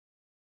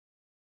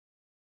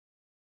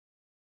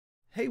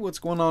Hey, what's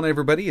going on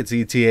everybody? It's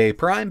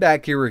ETAPRIME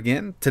back here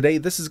again. Today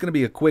this is going to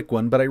be a quick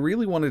one, but I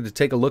really wanted to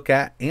take a look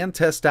at and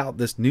test out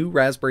this new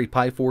Raspberry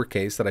Pi 4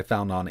 case that I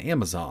found on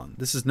Amazon.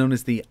 This is known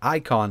as the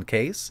Icon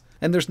case,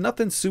 and there's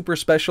nothing super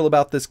special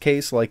about this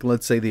case like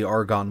let's say the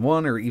Argon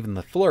 1 or even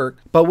the Flirt,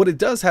 but what it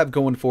does have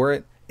going for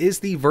it is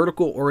the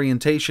vertical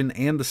orientation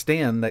and the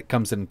stand that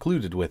comes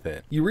included with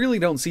it. You really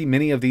don't see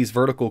many of these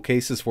vertical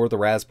cases for the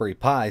Raspberry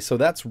Pi, so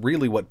that's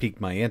really what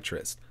piqued my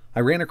interest. I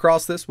ran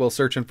across this while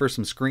searching for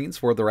some screens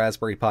for the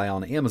Raspberry Pi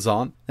on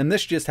Amazon, and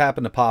this just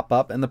happened to pop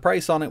up, and the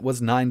price on it was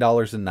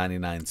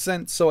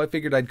 $9.99, so I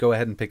figured I'd go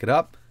ahead and pick it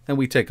up, and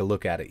we take a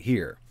look at it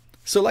here.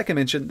 So like I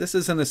mentioned, this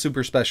isn't a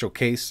super special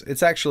case.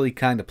 It's actually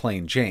kind of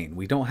plain Jane.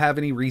 We don't have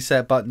any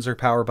reset buttons or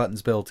power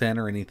buttons built in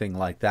or anything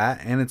like that,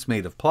 and it's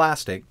made of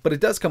plastic, but it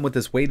does come with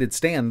this weighted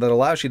stand that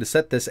allows you to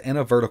set this in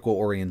a vertical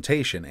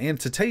orientation, and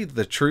to tell you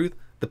the truth,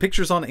 the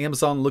pictures on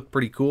Amazon look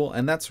pretty cool,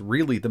 and that's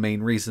really the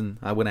main reason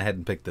I went ahead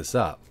and picked this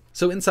up.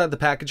 So inside the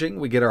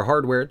packaging, we get our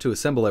hardware to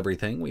assemble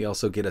everything. We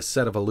also get a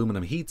set of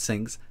aluminum heat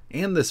sinks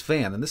and this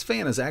fan. And this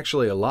fan is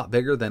actually a lot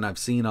bigger than I've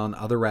seen on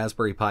other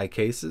Raspberry Pi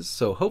cases,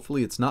 so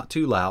hopefully it's not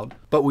too loud.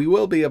 But we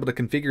will be able to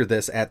configure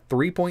this at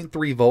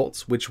 3.3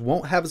 volts, which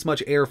won't have as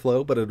much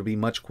airflow, but it'll be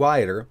much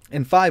quieter,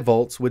 and 5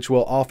 volts, which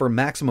will offer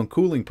maximum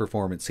cooling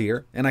performance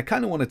here. And I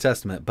kind of want to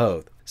test them at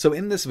both. So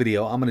in this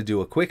video, I'm going to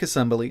do a quick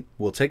assembly,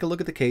 we'll take a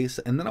look at the case,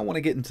 and then I want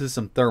to get into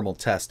some thermal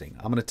testing.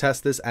 I'm going to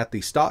test this at the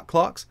stock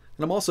clocks,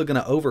 and I'm also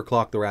going to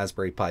overclock the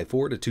Raspberry Pi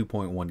 4 to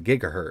 2.1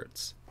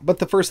 gigahertz. But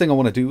the first thing I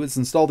want to do is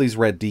install these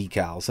red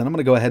decals, and I'm going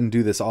to go ahead and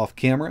do this off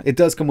camera. It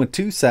does come with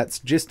 2 sets,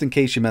 just in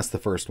case you mess the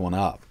first one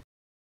up.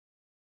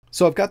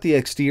 So I've got the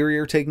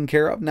exterior taken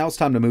care of, now it's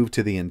time to move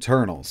to the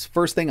internals.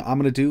 First thing I'm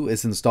going to do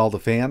is install the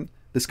fan.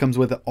 This comes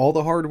with all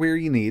the hardware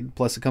you need,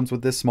 plus it comes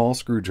with this small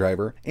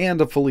screwdriver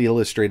and a fully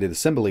illustrated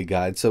assembly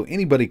guide, so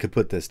anybody could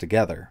put this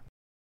together.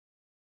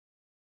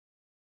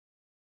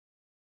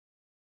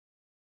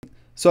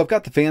 So I've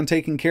got the fan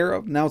taken care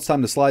of, now it's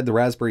time to slide the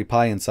Raspberry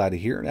Pi inside of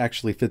here. It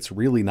actually fits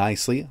really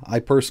nicely. I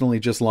personally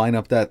just line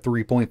up that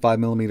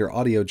 3.5mm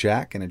audio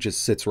jack and it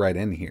just sits right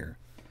in here.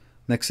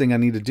 Next thing I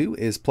need to do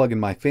is plug in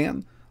my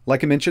fan.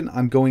 Like I mentioned,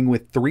 I'm going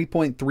with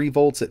 3.3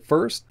 volts at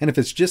first, and if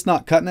it's just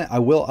not cutting it, I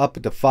will up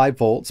it to 5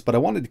 volts, but I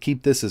wanted to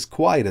keep this as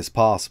quiet as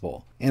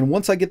possible. And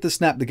once I get this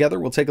snapped together,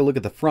 we'll take a look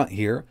at the front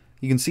here.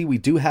 You can see we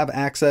do have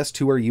access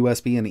to our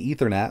USB and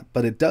Ethernet,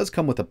 but it does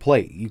come with a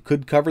plate. You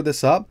could cover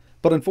this up,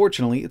 but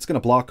unfortunately, it's going to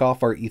block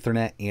off our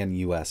Ethernet and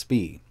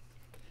USB.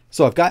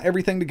 So I've got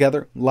everything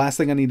together. Last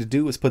thing I need to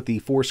do is put the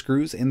 4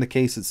 screws in the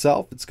case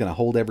itself. It's going to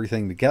hold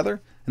everything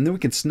together, and then we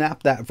can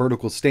snap that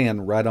vertical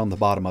stand right on the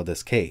bottom of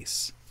this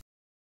case.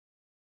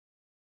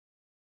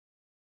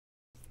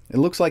 It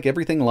looks like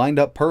everything lined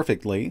up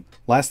perfectly.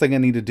 Last thing I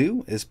need to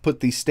do is put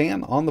the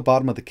stand on the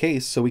bottom of the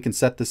case so we can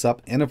set this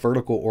up in a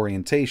vertical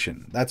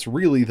orientation. That's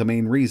really the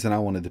main reason I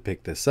wanted to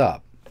pick this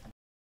up.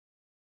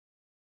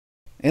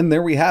 And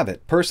there we have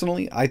it.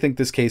 Personally, I think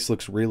this case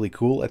looks really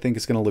cool. I think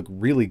it's going to look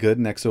really good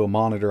next to a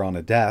monitor on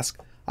a desk.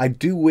 I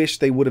do wish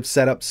they would have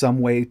set up some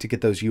way to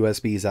get those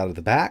USBs out of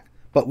the back,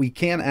 but we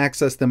can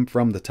access them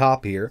from the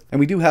top here, and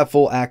we do have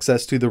full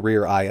access to the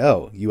rear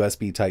I/O,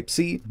 USB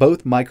Type-C,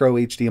 both micro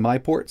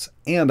HDMI ports,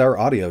 and our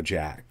audio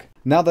jack.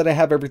 Now that I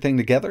have everything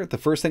together, the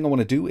first thing I want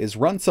to do is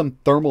run some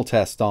thermal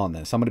tests on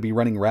this. I'm going to be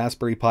running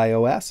Raspberry Pi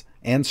OS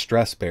and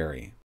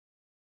Stressberry.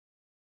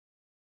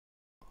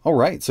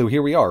 Alright, so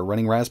here we are,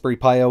 running Raspberry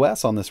Pi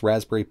OS on this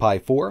Raspberry Pi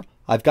 4.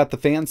 I've got the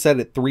fan set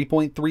at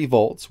 3.3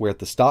 volts. We're at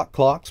the stock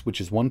clocks, which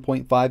is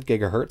 1.5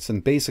 gigahertz,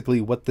 and basically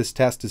what this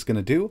test is going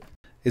to do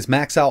is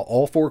max out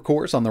all 4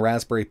 cores on the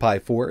Raspberry Pi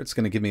 4. It's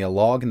going to give me a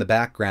log in the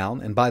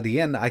background, and by the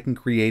end I can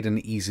create an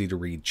easy to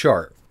read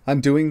chart. I'm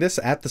doing this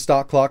at the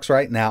stock clocks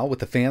right now with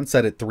the fan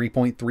set at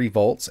 3.3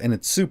 volts, and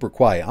it's super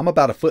quiet. I'm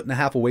about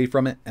 1.5 feet away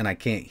from it and I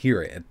can't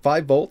hear it. At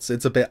 5 volts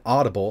it's a bit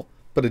audible,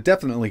 but it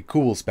definitely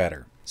cools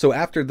better. So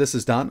after this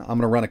is done, I'm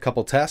going to run a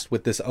couple tests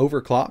with this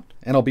overclocked,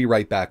 and I'll be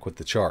right back with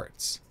the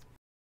charts.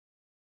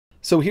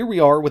 So here we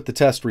are with the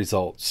test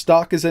results.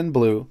 Stock is in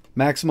blue.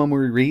 Maximum we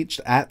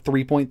reached at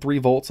 3.3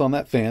 volts on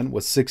that fan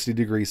was 60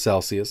 degrees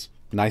Celsius.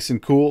 Nice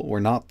and cool. We're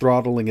not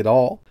throttling at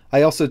all.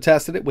 I also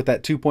tested it with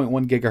that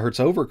 2.1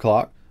 gigahertz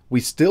overclock. We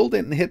still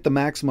didn't hit the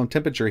maximum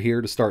temperature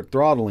here to start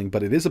throttling,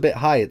 but it is a bit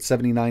high at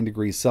 79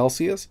 degrees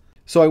Celsius.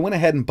 So I went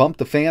ahead and bumped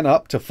the fan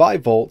up to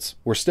 5 volts.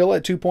 We're still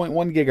at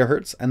 2.1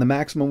 gigahertz, and the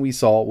maximum we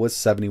saw was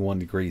 71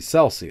 degrees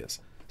Celsius.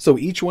 So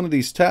each one of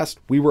these tests,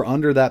 we were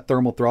under that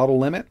thermal throttle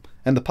limit,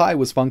 and the Pi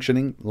was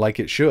functioning like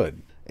it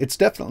should. It's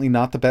definitely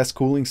not the best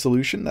cooling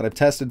solution that I've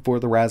tested for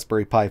the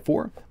Raspberry Pi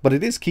 4, but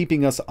it is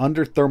keeping us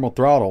under thermal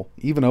throttle,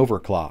 even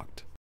overclocked.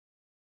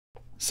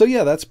 So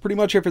yeah, that's pretty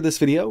much it for this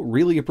video.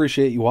 Really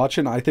appreciate you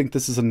watching. I think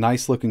this is a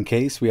nice looking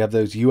case. We have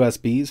those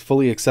USBs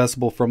fully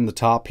accessible from the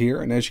top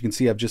here, and as you can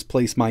see, I've just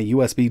placed my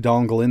USB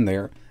dongle in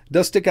there. It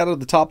does stick out of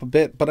the top a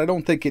bit, but I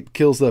don't think it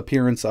kills the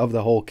appearance of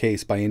the whole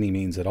case by any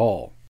means at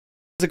all.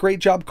 Does a great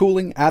job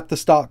cooling at the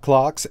stock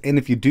clocks, and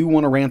if you do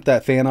want to ramp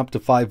that fan up to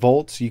 5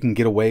 volts, you can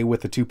get away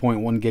with a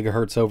 2.1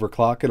 gigahertz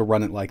overclock. It'll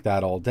run it like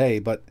that all day,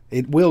 but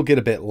it will get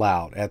a bit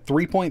loud. At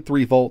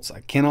 3.3 volts, I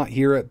cannot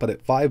hear it, but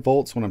at 5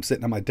 volts when I'm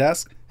sitting at my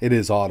desk, it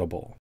is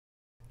audible.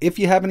 If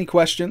you have any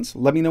questions,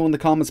 let me know in the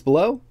comments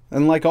below,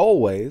 and like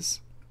always,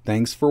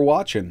 thanks for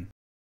watching.